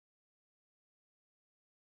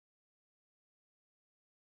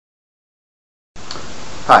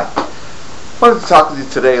Hi. I wanted to talk with you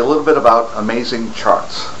today a little bit about Amazing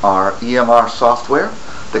Charts, our EMR software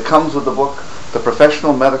that comes with the book The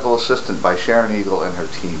Professional Medical Assistant by Sharon Eagle and her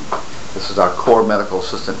team. This is our core medical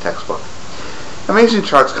assistant textbook. Amazing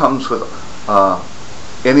Charts comes with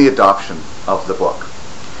any adoption of the book.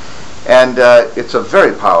 And it's a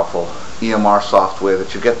very powerful EMR software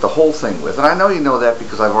that you get the whole thing with. And I know you know that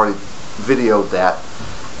because I've already videoed that,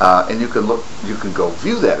 and you can go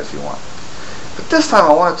view that if you want. But this time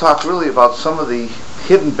I want to talk really about some of the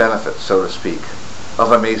hidden benefits, so to speak,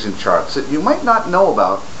 of Amazing Charts that you might not know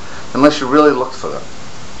about unless you really look for them.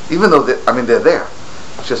 Even though they're there.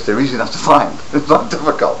 It's just they're easy enough to find. It's not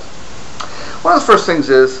difficult. One of the first things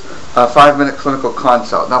is 5-minute clinical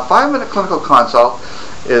consult. Now, 5-minute clinical consult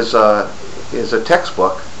is a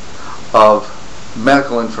textbook of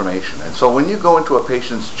medical information. And so when you go into a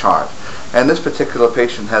patient's chart, and this particular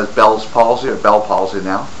patient has Bell's palsy or Bell palsy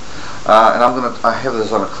now, and I have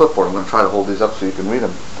this on a clipboard. I'm going to try to hold these up so you can read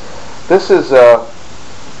them. This is the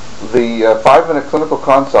 5-minute clinical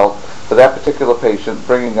consult for that particular patient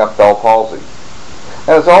bringing up Bell palsy.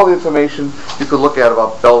 And it's all the information you could look at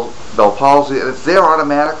about Bell palsy, and it's there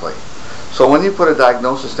automatically. So when you put a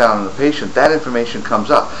diagnosis down on the patient, that information comes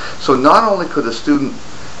up. So not only will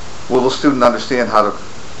the student understand how to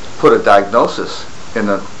put a diagnosis in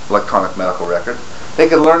an electronic medical record, they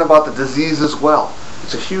can learn about the disease as well.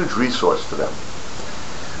 It's a huge resource for them.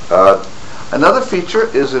 Another feature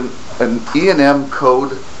is an E&M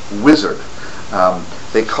code wizard.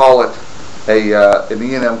 They call it an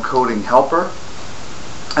E&M Coding Helper,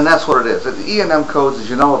 and that's what it is. The E&M codes, as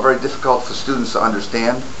you know, are very difficult for students to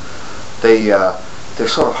understand. They're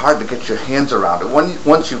sort of hard to get your hands around it.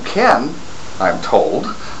 Once you can, I'm told,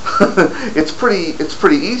 it's pretty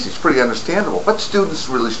easy. It's pretty understandable. But students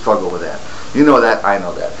really struggle with that. You know that. I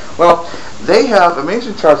know that. Well, they have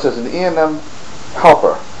Amazing Charts as an E&M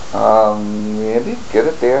helper. Andy, get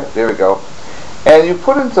it there. There we go. And you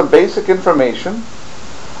put in some basic information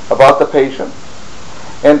about the patient,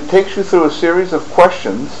 and it takes you through a series of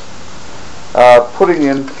questions, putting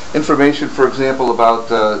in information, for example, about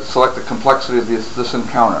select the complexity of this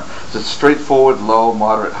encounter. Is it straightforward, low,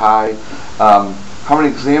 moderate, high? How many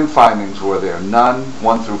exam findings were there? None,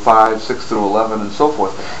 1 through 5, 6 through 11, and so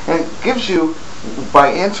forth. And it gives you, by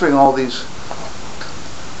answering all these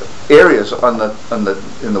areas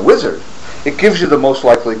in the wizard, it gives you the most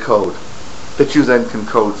likely code that you then can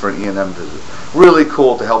code for an E&M visit. Really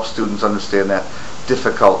cool to help students understand that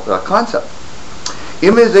difficult concept.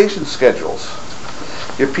 Immunization schedules.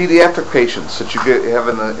 Your pediatric patients that you have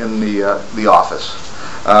in the office.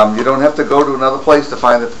 You don't have to go to another place to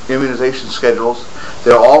find the immunization schedules.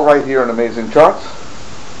 They're all right here in Amazing Charts.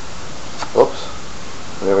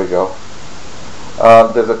 Oops. There we go.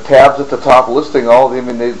 There's a tabs at the top listing all the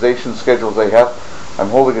immunization schedules they have. I'm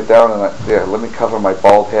holding it down, and there, let me cover my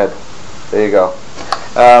bald head. There you go.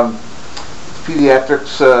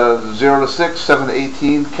 Pediatrics 0 to 6, 7 to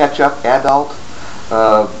 18, catch-up, adult.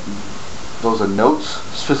 Those are notes,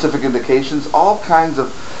 specific indications, all kinds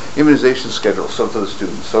of immunization schedules for the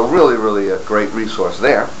students. So really a great resource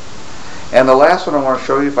there. And the last one I want to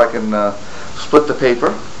show you, if I can split the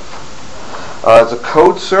paper, is a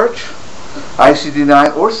code search,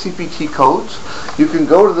 ICD-9 or CPT codes. You can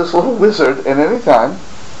go to this little wizard at any time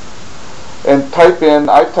and type in,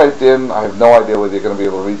 I have no idea whether you're going to be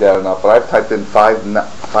able to read that or not, but I've typed in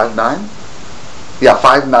 59? Yeah,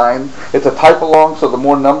 59. It's a type along, so the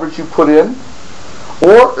more numbers you put in,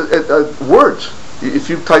 or words. If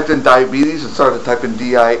you typed in diabetes and started to type in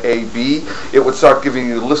DIAB, it would start giving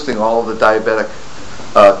you, listing all of the diabetic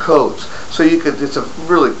codes. So it's a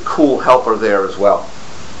really cool helper there as well.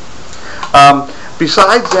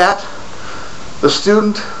 Besides that, the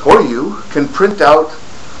student or you can print out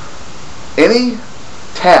any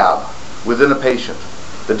tab within a patient,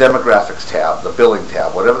 the demographics tab, the billing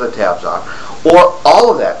tab, whatever the tabs are, or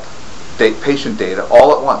all of that patient data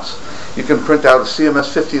all at once. You can print out a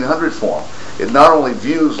CMS 1500 form. It not only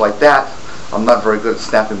views like that, I'm not very good at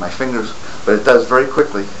snapping my fingers, but it does very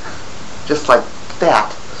quickly, just like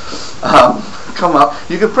that, come up.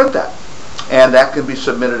 You can print that, and that can be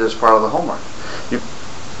submitted as part of the homework.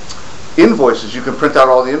 Invoices, you can print out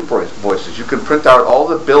all the invoices. You can print out all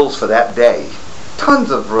the bills for that day.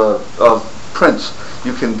 Tons of prints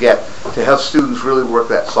you can get to have students really work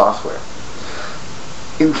that software.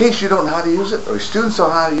 In case you don't know how to use it, or students don't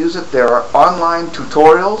know how to use it, there are online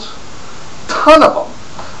tutorials, ton of them,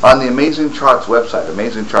 on the Amazing Charts website,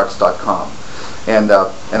 amazingcharts.com. And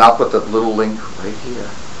I'll put the little link right here,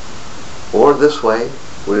 or this way,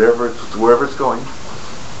 wherever it's going.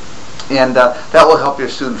 And that will help your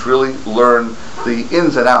students really learn the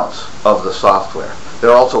ins and outs of the software. There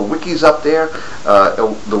are also wikis up there.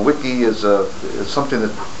 The wiki is something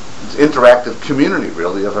that's interactive community,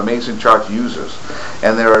 really, of Amazing Charts users.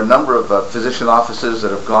 And there are a number of physician offices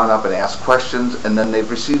that have gone up and asked questions, and then they've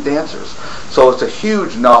received answers. So it's a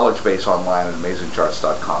huge knowledge base online at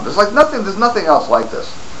AmazingCharts.com. There's nothing else like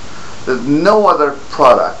this. There's no other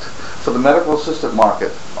product for the medical assistant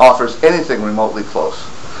market offers anything remotely close.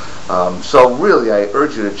 So really, I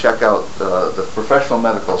urge you to check out the Professional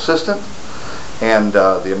Medical Assistant and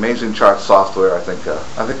the Amazing Charts software. I think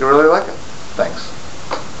you really like it. Thanks.